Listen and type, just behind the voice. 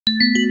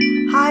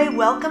Hi,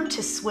 welcome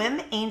to Swim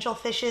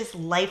Angelfish's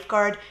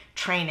lifeguard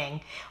training.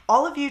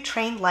 All of you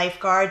trained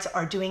lifeguards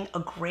are doing a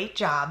great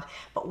job,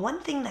 but one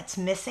thing that's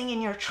missing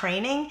in your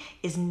training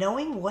is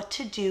knowing what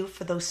to do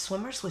for those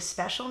swimmers with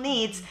special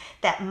needs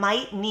that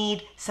might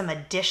need some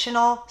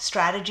additional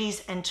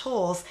strategies and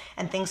tools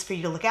and things for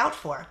you to look out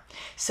for.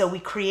 So we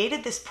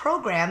created this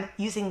program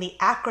using the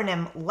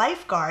acronym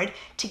Lifeguard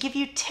to give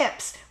you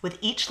tips with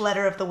each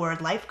letter of the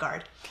word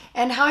lifeguard.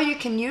 And how you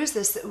can use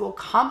this that will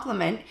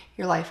complement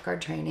your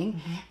lifeguard training,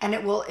 and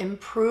it will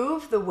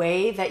improve the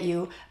way that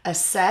you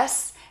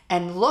assess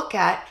and look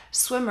at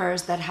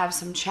swimmers that have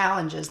some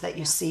challenges that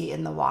you see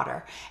in the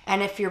water.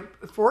 And if you're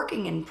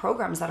working in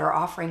programs that are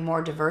offering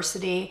more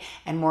diversity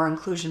and more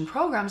inclusion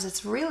programs,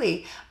 it's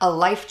really a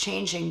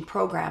life-changing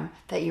program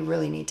that you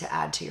really need to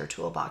add to your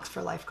toolbox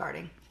for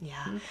lifeguarding.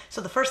 Yeah.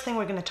 So the first thing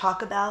we're going to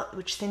talk about,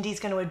 which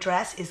Cindy's going to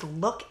address, is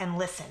look and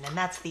listen, and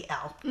that's the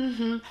L.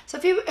 So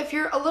if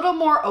you're a little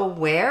more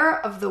aware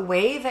of the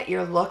way that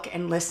you're look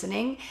and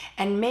listening,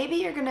 and maybe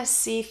you're going to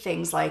see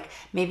things like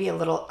maybe a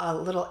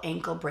little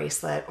ankle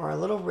bracelet or a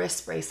little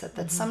wrist bracelet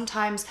that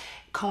sometimes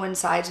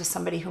coincides with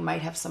somebody who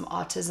might have some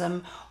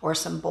autism or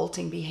some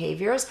bolting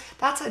behaviors,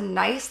 that's a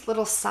nice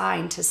little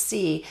sign to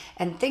see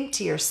and think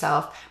to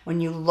yourself when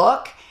you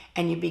look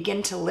and you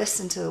begin to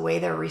listen to the way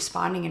they're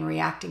responding and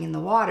reacting in the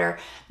water,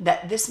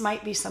 that this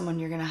might be someone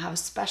you're going to have a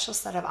special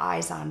set of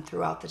eyes on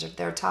throughout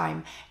their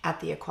time at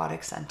the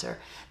aquatic center.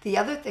 The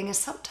other thing is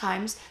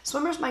sometimes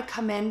swimmers might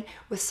come in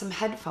with some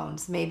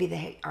headphones. Maybe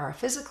they are a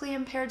physically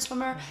impaired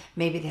swimmer,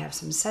 maybe they have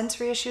some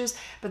sensory issues,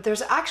 but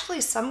there's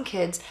actually some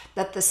kids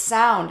that the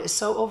sound is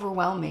so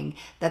overwhelming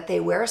that they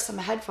wear some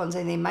headphones,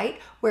 and they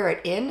might wear it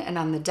in and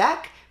on the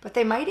deck, but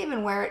they might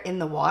even wear it in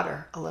the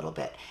water a little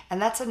bit.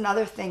 And that's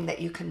another thing that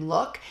you can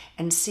look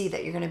and see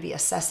that you're going to be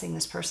assessing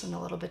this person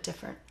a little bit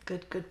different.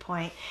 Good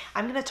point.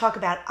 I'm going to talk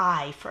about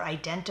I for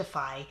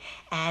identify,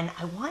 and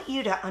I want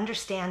you to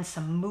understand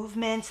some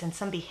movements and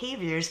some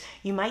behaviors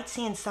you might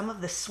see in some of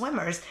the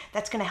swimmers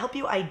that's going to help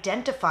you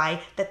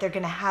identify that they're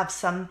going to have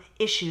some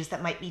issues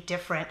that might be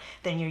different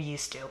than you're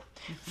used to.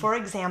 For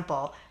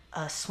example,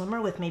 a swimmer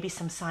with maybe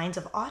some signs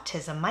of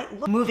autism might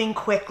look moving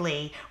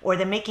quickly, or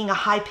they're making a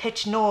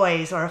high-pitched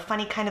noise or a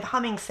funny kind of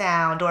humming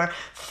sound, or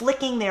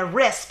flicking their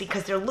wrists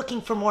because they're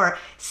looking for more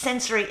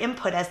sensory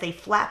input as they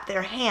flap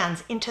their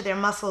hands into their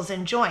muscles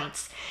and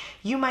joints.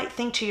 You might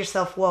think to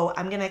yourself, whoa,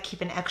 I'm going to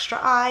keep an extra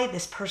eye.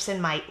 This person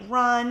might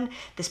run.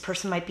 This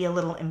person might be a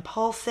little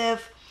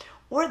impulsive.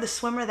 Or the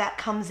swimmer that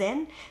comes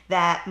in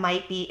that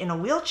might be in a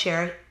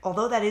wheelchair,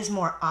 although that is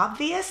more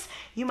obvious,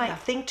 you might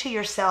think to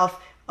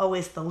yourself, oh,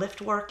 is the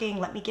lift working?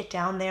 Let me get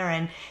down there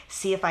and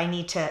see if I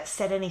need to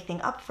set anything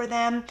up for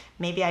them.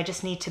 Maybe I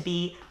just need to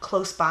be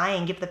close by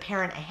and give the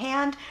parent a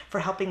hand for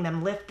helping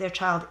them lift their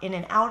child in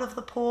and out of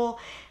the pool.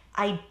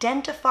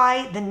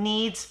 Identify the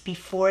needs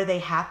before they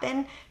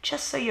happen,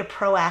 just so you're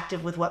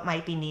proactive with what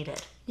might be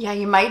needed. Yeah,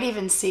 you might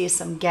even see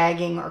some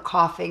gagging or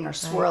coughing or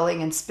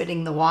swirling and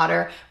spitting the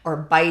water, or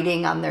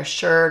biting on their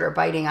shirt, or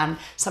biting on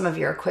some of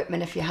your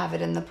equipment if you have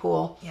it in the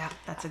pool. Yeah,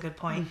 that's a good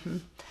point.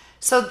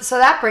 So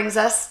that brings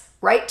us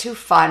right to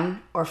fun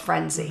or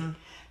frenzy.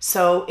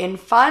 So in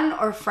fun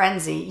or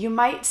frenzy, you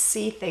might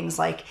see things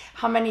like,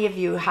 how many of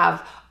you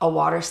have a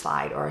water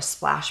slide or a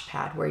splash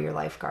pad where you're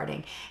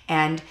lifeguarding,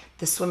 and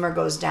the swimmer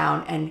goes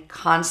down and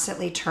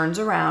constantly turns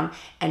around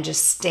and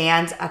just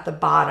stands at the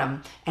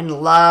bottom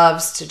and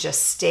loves to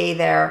just stay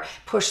there,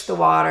 push the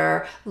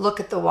water, look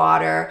at the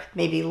water,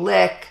 maybe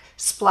lick,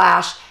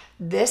 splash.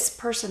 This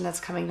person that's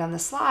coming down the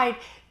slide,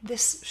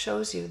 this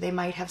shows you they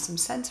might have some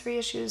sensory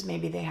issues,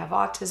 maybe they have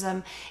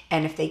autism,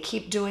 and if they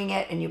keep doing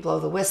it and you blow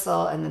the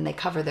whistle and then they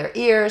cover their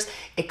ears,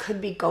 it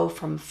could go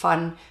from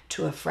fun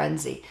to a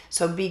frenzy.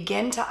 So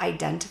begin to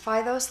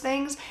identify those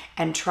things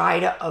and try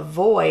to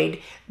avoid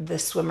the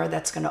swimmer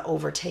that's going to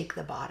overtake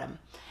the bottom,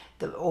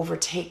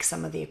 overtake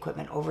some of the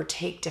equipment,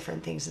 overtake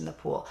different things in the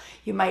pool.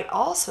 You might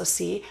also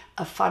see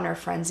a fun or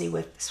frenzy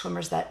with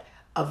swimmers that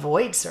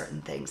avoid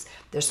certain things.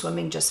 They're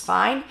swimming just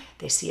fine,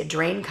 they see a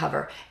drain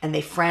cover, and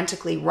they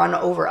frantically run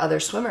over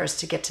other swimmers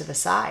to get to the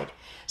side.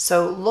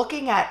 So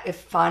looking at if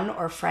fun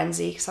or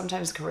frenzy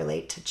sometimes can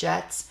relate to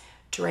jets,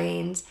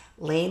 drains,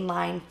 lane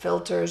line,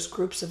 filters,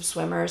 groups of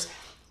swimmers,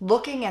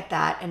 looking at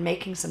that and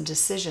making some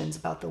decisions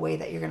about the way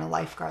that you're going to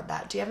lifeguard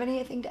that. Do you have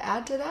anything to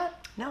add to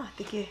that? No, I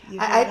think you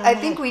I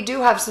think we do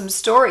have some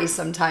stories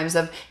sometimes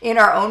of in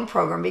our own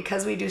program,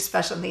 because we do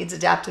special needs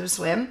adaptive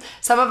swim.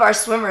 Some of our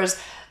swimmers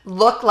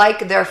look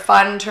like their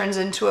fun turns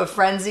into a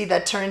frenzy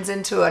that turns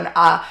into an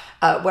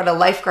what a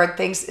lifeguard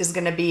thinks is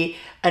going to be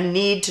a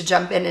need to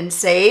jump in and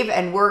save,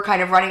 and we're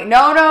kind of running,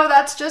 no,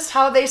 that's just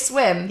how they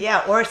swim.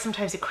 Yeah, or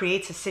sometimes it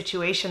creates a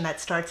situation that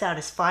starts out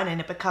as fun and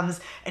it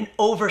becomes an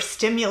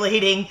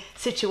overstimulating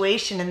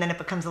situation, and then it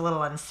becomes a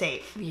little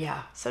unsafe.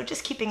 Yeah. So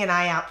just keeping an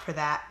eye out for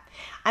that.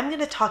 I'm going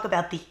to talk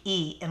about the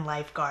E in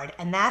lifeguard,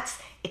 and that's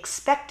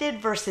expected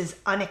versus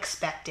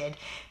unexpected,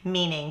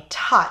 meaning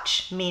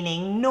touch,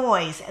 meaning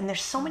noise. And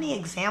there's so many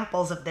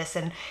examples of this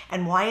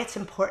and why it's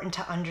important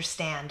to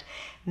understand.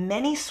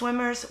 Many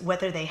swimmers,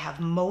 whether they have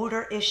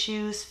motor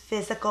issues,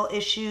 physical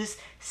issues,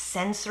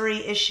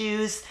 sensory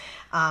issues,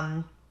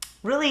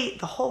 really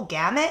the whole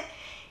gamut,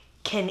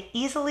 can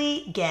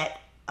easily get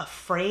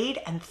afraid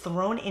and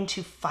thrown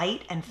into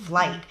fight and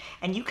flight.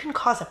 And you can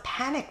cause a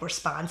panic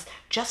response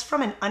just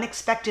from an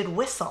unexpected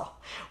whistle,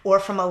 or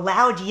from a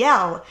loud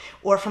yell,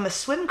 or from a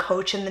swim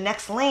coach in the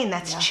next lane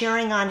that's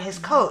cheering on his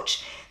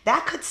coach.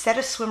 That could set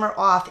a swimmer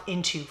off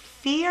into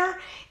fear,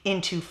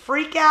 into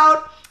freak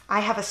out. I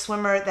have a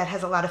swimmer that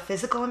has a lot of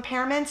physical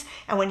impairments,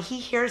 and when he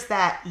hears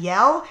that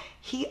yell,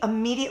 he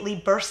immediately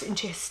bursts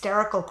into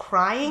hysterical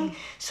crying.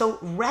 So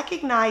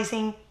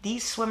recognizing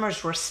these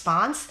swimmers'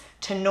 response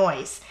to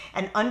noise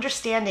and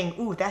understanding,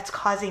 ooh, that's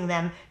causing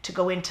them to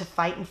go into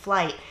fight and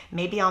flight.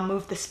 Maybe I'll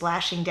move the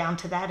splashing down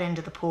to that end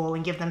of the pool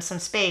and give them some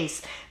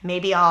space.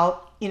 Maybe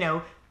I'll,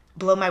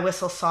 blow my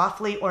whistle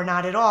softly or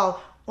not at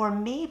all. Or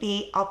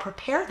maybe I'll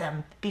prepare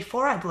them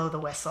before I blow the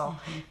whistle.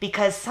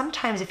 Because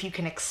sometimes if you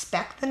can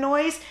expect the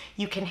noise,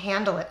 you can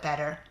handle it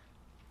better.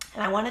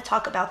 And I want to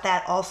talk about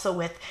that also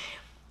with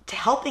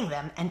helping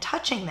them and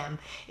touching them.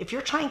 If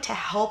you're trying to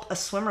help a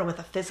swimmer with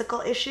a physical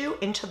issue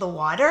into the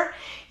water,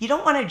 you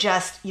don't want to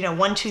just,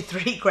 1, 2,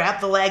 3, grab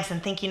the legs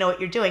and think you know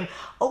what you're doing.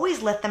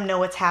 Always let them know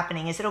what's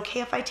happening. Is it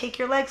okay if I take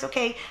your legs?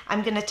 Okay,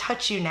 I'm going to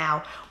touch you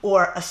now.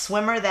 Or a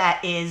swimmer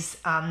that is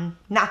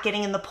not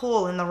getting in the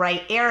pool in the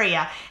right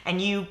area,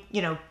 and you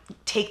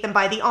take them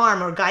by the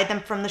arm or guide them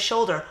from the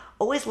shoulder.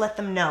 Always let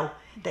them know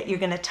that you're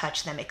going to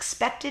touch them.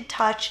 Expected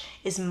touch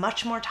is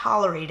much more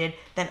tolerated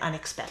than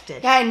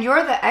unexpected. Yeah, and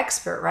you're the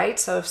expert, right?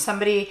 So if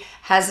somebody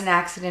has an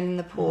accident in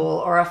the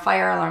pool or a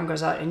fire alarm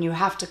goes out and you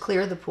have to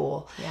clear the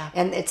pool,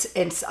 and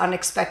it's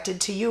unexpected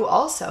to you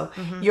also,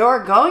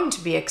 you're going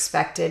to be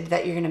expected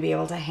that you're going to be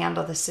able to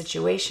handle the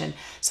situation.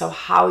 So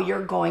how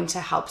you're going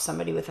to help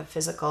somebody with a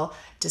physical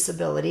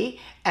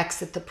disability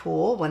exit the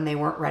pool when they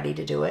weren't ready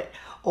to do it,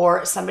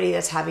 or somebody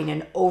that's having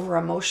an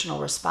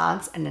over-emotional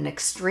response and an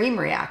extreme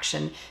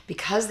reaction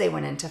because they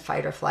went into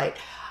fight or flight,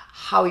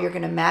 how you're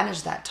going to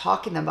manage that,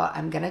 talking about,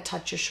 I'm going to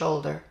touch your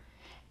shoulder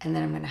and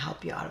then I'm going to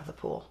help you out of the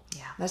pool.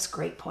 Yeah. That's a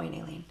great point,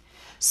 Aileen.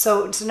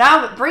 So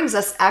now it brings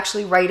us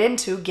actually right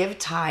into give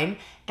time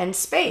and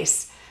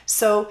space.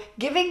 So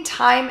giving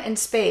time and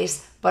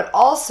space, but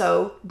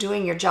also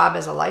doing your job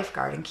as a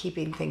lifeguard and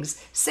keeping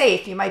things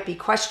safe. You might be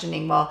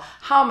questioning, well,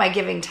 how am I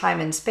giving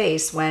time and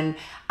space when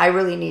I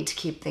really need to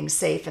keep things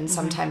safe and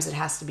sometimes it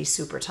has to be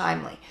super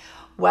timely?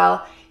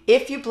 Well,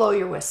 if you blow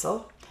your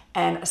whistle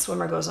and a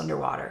swimmer goes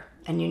underwater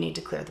and you need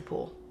to clear the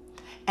pool,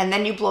 and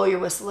then you blow your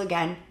whistle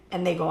again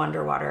and they go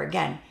underwater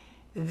again,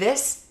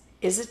 this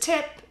is a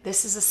tip.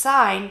 This is a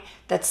sign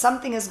that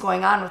something is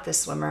going on with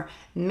this swimmer.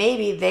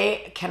 Maybe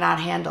they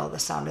cannot handle the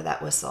sound of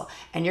that whistle,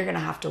 and you're going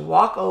to have to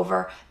walk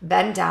over,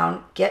 bend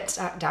down, get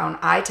down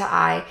eye to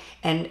eye,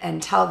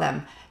 and tell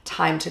them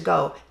time to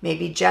go.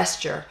 Maybe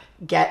gesture,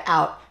 get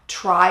out,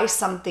 try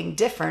something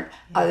different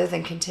other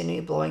than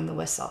continue blowing the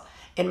whistle.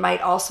 It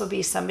might also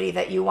be somebody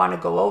that you want to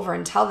go over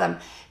and tell them,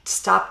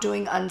 stop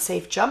doing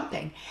unsafe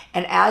jumping.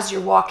 And as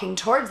you're walking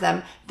towards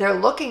them, they're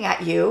looking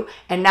at you,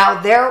 and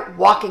now they're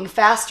walking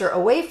faster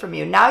away from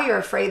you. Now you're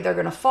afraid they're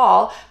going to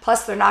fall,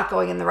 plus they're not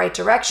going in the right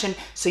direction.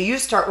 So you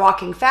start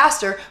walking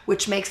faster,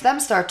 which makes them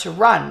start to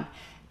run.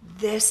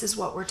 This is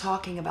what we're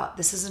talking about.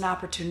 This is an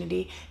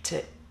opportunity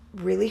to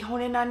really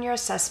hone in on your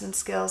assessment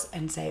skills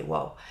and say,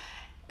 whoa,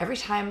 every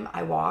time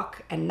I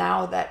walk, and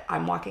now that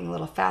I'm walking a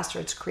little faster,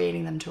 it's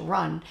creating them to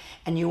run,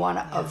 and you want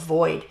to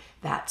avoid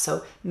that.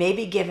 So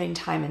maybe giving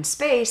time and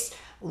space,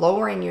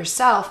 lowering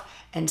yourself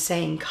and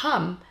saying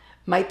come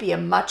might be a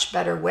much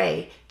better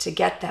way to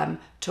get them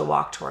to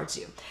walk towards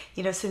you.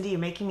 Cindy, you're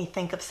making me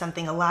think of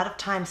something. A lot of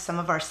times some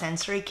of our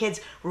sensory kids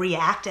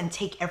react and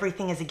take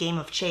everything as a game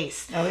of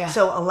chase. Oh, yeah.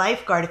 So a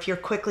lifeguard, if you're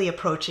quickly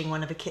approaching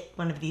one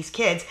of these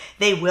kids,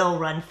 they will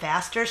run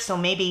faster. So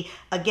maybe,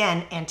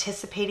 again,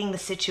 anticipating the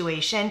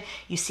situation,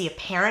 you see a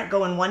parent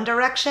go in one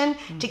direction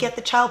to get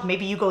the child,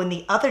 maybe you go in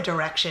the other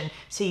direction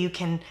so you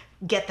can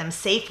get them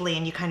safely,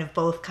 and you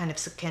both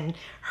can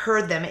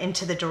herd them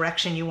into the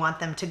direction you want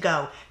them to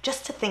go.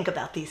 Just to think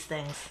about these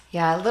things.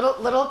 Yeah,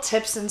 little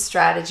tips and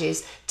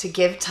strategies to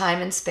give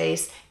time and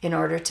space in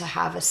order to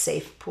have a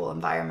safe pool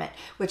environment,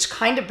 which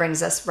kind of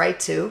brings us right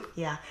to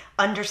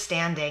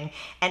understanding.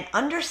 And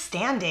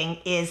understanding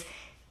is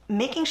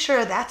making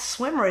sure that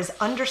swimmer is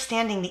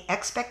understanding the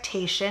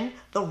expectation,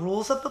 the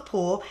rules of the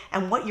pool,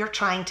 and what you're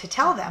trying to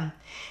tell them.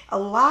 A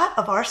lot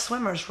of our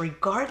swimmers,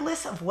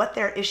 regardless of what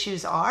their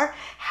issues are,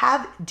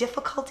 have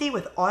difficulty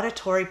with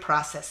auditory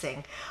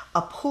processing.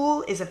 A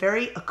pool is a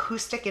very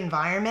acoustic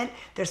environment.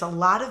 There's a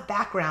lot of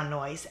background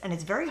noise, and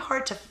it's very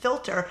hard to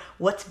filter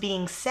what's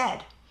being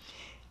said.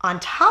 On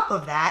top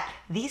of that,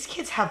 these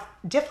kids have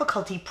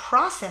difficulty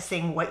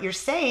processing what you're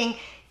saying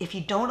if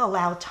you don't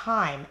allow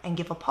time and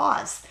give a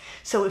pause.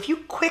 So if you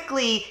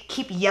quickly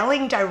keep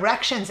yelling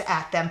directions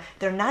at them,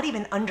 they're not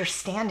even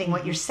understanding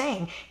what you're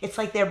saying. It's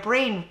like their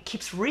brain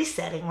keeps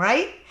resetting,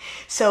 right?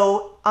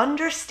 So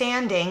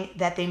understanding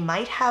that they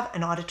might have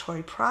an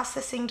auditory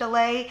processing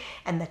delay,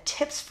 and the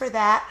tips for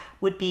that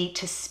would be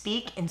to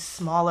speak in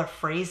smaller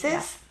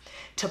phrases,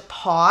 to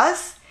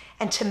pause,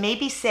 and to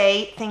maybe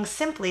say things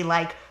simply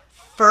like,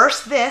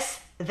 first this,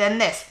 then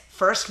this.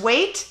 First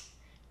wait,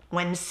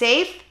 when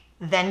safe,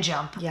 then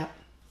jump. Yep.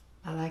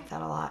 I like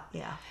that a lot.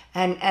 Yeah.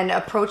 And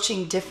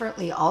approaching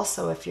differently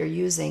also if you're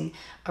using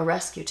a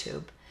rescue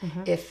tube.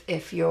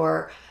 If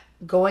you're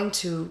going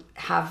to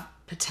have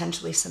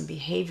potentially some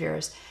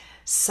behaviors,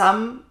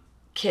 some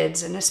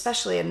kids, and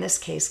especially in this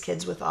case,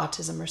 kids with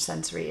autism or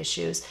sensory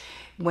issues,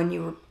 when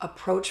you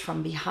approach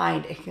from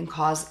behind, it can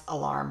cause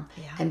alarm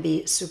and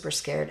be super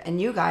scared.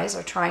 And you guys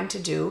are trying to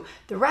do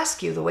the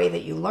rescue the way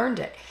that you learned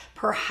it.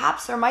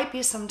 Perhaps there might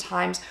be some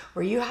times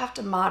where you have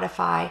to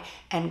modify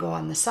and go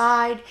on the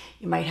side.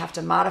 You might have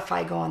to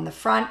modify, go on the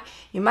front.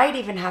 You might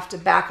even have to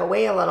back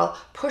away a little,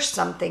 push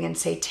something and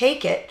say,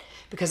 take it,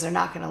 because they're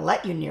not going to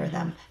let you near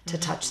them to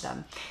touch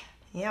them.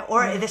 Yeah,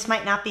 or this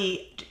might not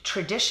be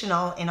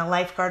traditional in a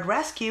lifeguard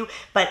rescue,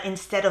 but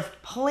instead of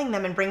pulling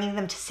them and bringing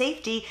them to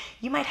safety,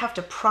 you might have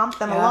to prompt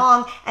them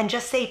along and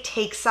just say,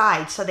 take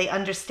side, so they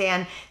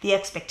understand the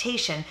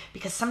expectation,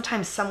 because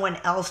sometimes someone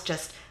else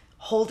just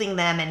holding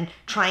them and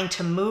trying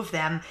to move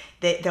them,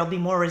 they'll be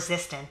more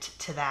resistant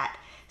to that.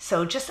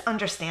 So just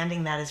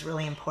understanding that is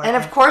really important.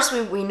 And of course,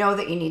 we know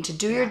that you need to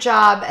do your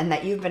job and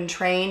that you've been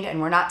trained, and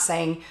we're not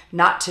saying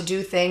not to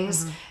do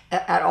things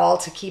at all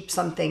to keep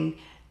something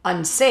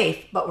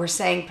unsafe, but we're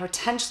saying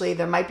potentially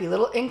there might be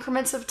little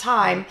increments of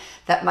time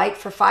that might,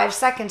 for 5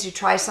 seconds, you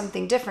try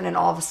something different and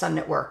all of a sudden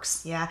it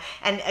works. Yeah.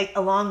 And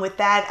along with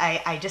that,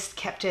 I just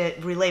kept to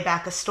relay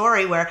back a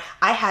story where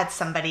I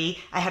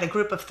had a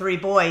group of 3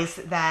 boys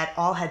that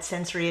all had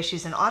sensory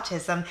issues and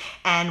autism,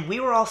 and we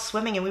were all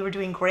swimming and we were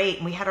doing great,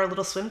 and we had our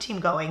little swim team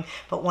going.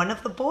 But one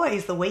of the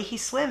boys, the way he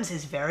swims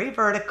is very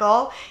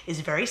vertical,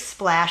 is very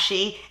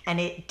splashy, and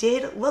it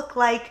did look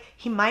like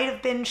he might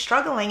have been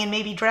struggling and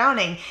maybe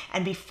drowning.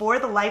 And before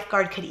the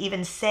lifeguard could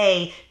even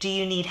say, do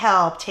you need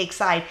help, take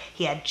side,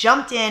 he had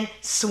jumped in,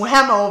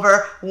 swam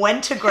over,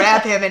 went to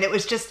grab him, and it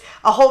was just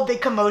a whole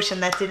big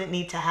commotion that didn't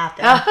need to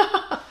happen.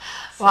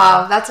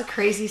 Wow, that's a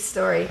crazy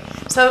story.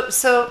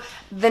 So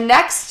the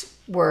next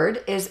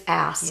word is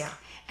ask. Yeah.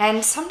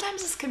 And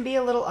sometimes this can be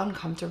a little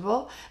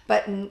uncomfortable,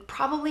 but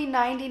probably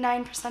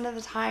 99% of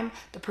the time,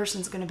 the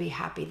person's going to be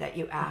happy that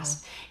you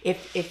asked.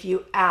 If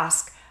you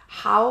ask,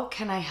 how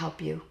can I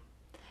help you?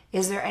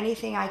 Is there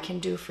anything I can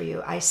do for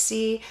you? I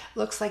see,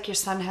 looks like your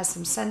son has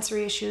some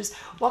sensory issues.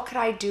 What could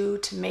I do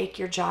to make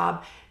your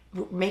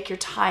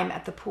time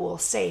at the pool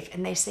safe?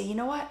 And they say, you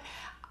know what?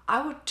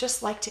 I would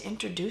just like to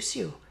introduce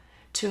you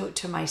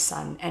to my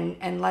son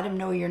and let him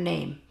know your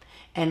name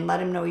and let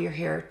him know you're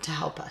here to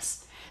help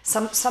us.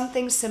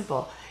 Something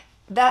simple.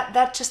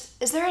 That just,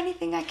 is there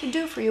anything I can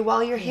do for you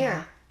while you're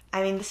here?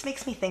 I mean, this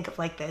makes me think of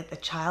like the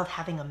child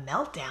having a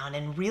meltdown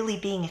and really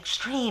being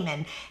extreme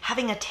and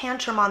having a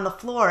tantrum on the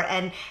floor.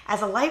 And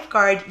as a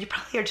lifeguard, you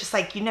probably are just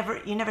like, you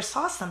never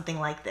saw something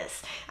like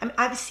this.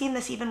 I've seen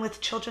this even with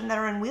children that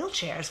are in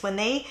wheelchairs. When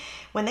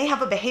they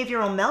have a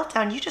behavioral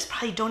meltdown, you just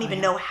probably don't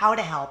even know how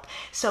to help.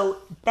 So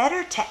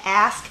better to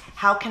ask,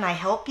 how can I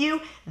help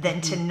you,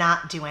 than to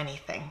not do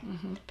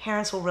anything.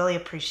 Parents will really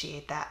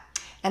appreciate that.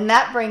 And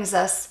that brings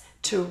us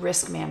to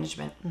risk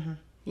management.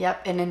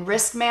 Yep. And in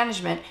risk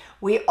management,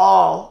 we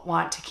all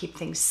want to keep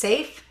things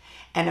safe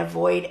and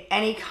avoid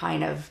any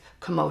kind of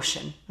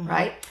commotion,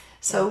 right?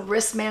 So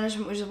risk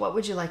management, what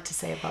would you like to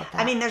say about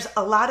that? I mean, there's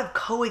a lot of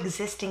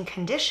coexisting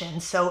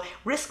conditions. So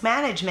risk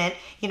management,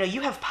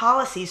 you have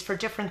policies for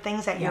different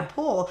things at your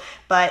pool,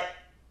 but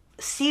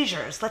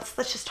seizures, let's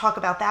just talk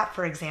about that,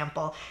 for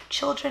example.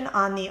 Children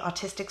on the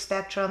autistic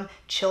spectrum,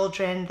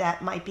 children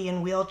that might be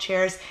in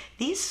wheelchairs,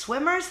 these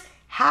swimmers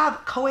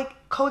have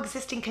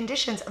coexisting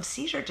conditions of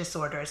seizure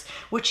disorders,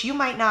 which you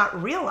might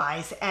not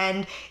realize.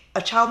 And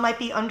a child might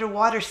be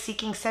underwater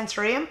seeking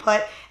sensory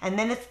input, and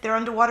then they're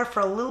underwater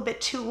for a little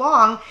bit too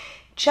long.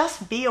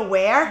 Just be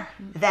aware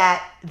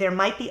that there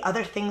might be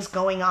other things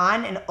going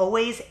on, and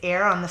always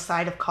err on the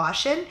side of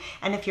caution.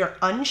 And if you're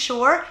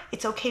unsure,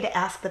 it's okay to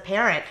ask the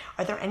parent,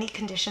 are there any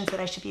conditions that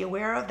I should be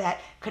aware of that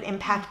could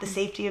impact the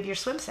safety of your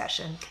swim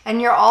session?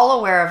 And you're all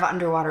aware of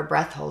underwater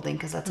breath holding,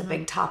 because that's a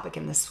big topic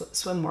in the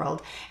swim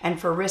world.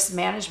 And for risk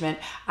management,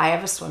 I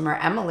have a swimmer,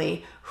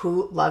 Emily,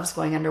 who loves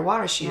going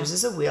underwater. She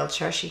uses a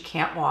wheelchair. She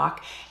can't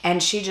walk,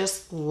 and she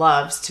just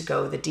loves to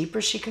go the deeper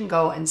she can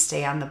go and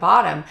stay on the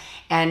bottom.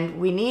 And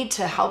we need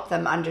to help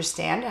them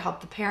understand, to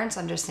help the parents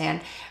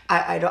understand.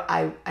 I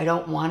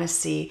don't want to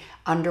see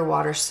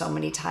underwater so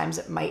many times.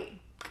 It might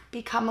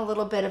become a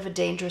little bit of a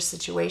dangerous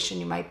situation.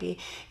 You might be,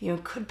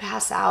 could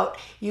pass out.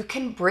 You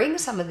can bring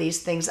some of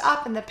these things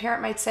up, and the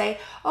parent might say,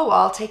 oh, well,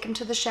 I'll take him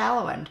to the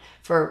shallow end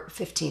for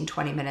 15,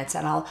 20 minutes,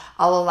 and I'll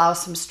allow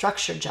some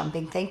structured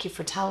jumping. Thank you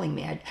for telling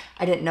me.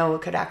 I didn't know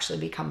it could actually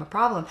become a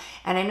problem.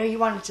 And I know you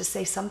wanted to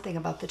say something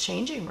about the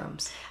changing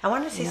rooms. I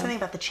wanted to say something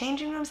about the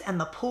changing rooms and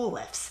the pool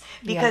lifts,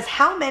 because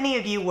how many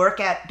of you work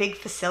at big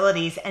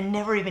facilities and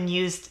never even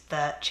used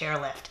the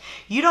chairlift?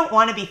 You don't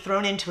want to be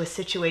thrown into a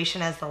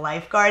situation as the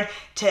lifeguard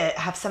to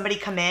have somebody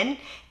come in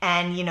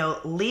and,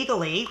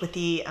 legally with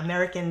the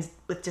Americans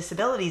with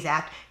Disabilities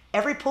Act,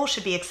 every pool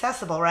should be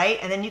accessible, right?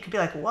 And then you could be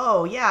like,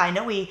 whoa, yeah, I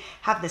know we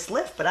have this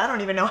lift, but I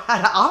don't even know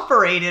how to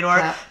operate it,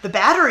 or the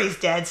battery's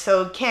dead,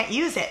 so can't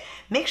use it.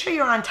 Make sure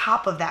you're on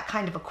top of that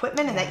kind of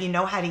equipment and that you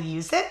know how to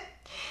use it.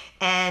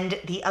 And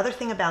the other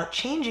thing about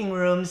changing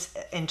rooms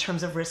in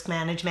terms of risk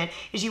management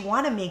is you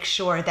want to make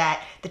sure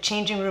that the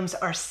changing rooms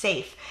are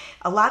safe.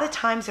 A lot of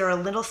times there are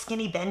little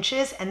skinny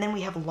benches, and then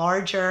we have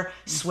larger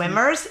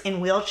swimmers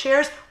in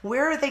wheelchairs.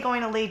 Where are they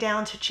going to lay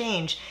down to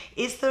change?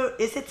 Is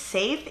it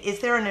safe? Is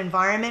there an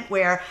environment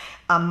where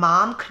a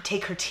mom could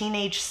take her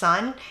teenage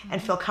son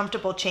and feel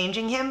comfortable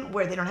changing him,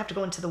 where they don't have to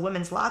go into the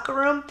women's locker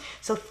room?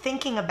 So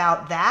thinking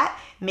about that,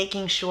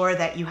 making sure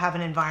that you have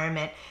an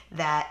environment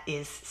that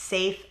is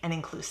safe and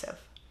inclusive.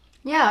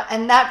 Yeah,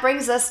 and that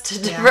brings us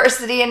to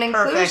diversity and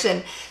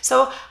inclusion.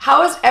 So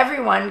how is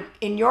everyone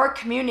in your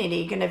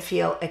community going to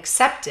feel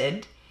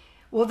accepted?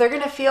 Well, they're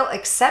going to feel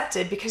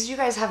accepted because you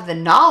guys have the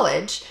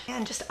knowledge.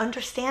 And just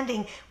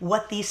understanding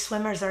what these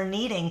swimmers are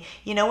needing.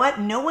 You know what?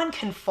 No one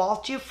can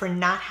fault you for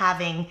not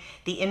having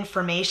the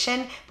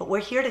information, but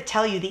we're here to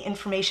tell you the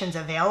information's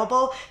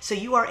available, so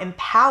you are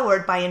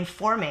empowered by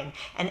informing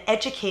and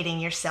educating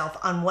yourself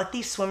on what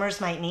these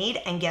swimmers might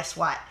need. And guess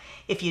what?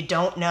 If you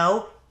don't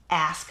know,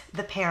 ask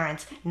the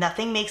parents.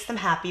 Nothing makes them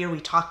happier. We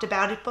talked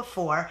about it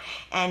before.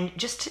 And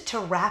just to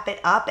wrap it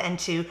up and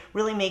to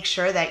really make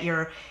sure that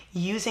you're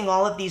using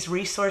all of these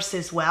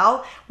resources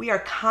well, we are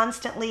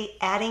constantly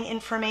adding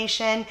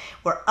information.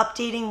 We're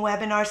updating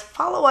webinars.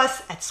 Follow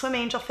us at Swim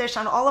Angelfish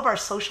on all of our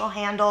social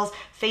handles,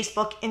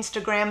 Facebook,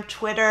 Instagram,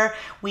 Twitter.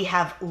 We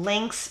have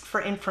links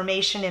for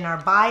information in our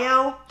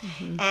bio.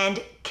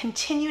 And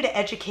continue to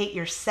educate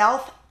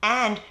yourself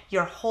and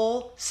your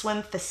whole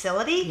swim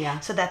facility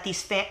so that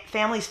these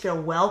families feel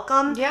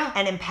welcome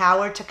and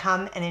empowered to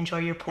come and enjoy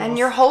your pools. And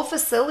your whole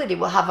facility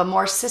will have a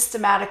more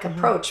systematic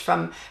approach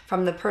from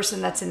the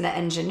person that's in the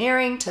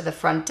engineering to the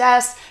front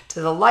desk to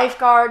the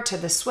lifeguard to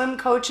the swim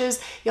coaches.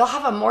 You'll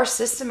have a more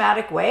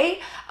systematic way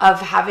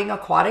of having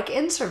aquatic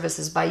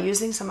in-services by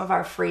using some of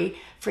our free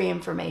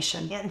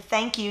information. And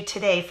thank you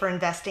today for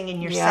investing in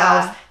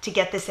yourselves to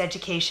get this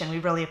education. We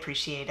really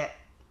appreciate it.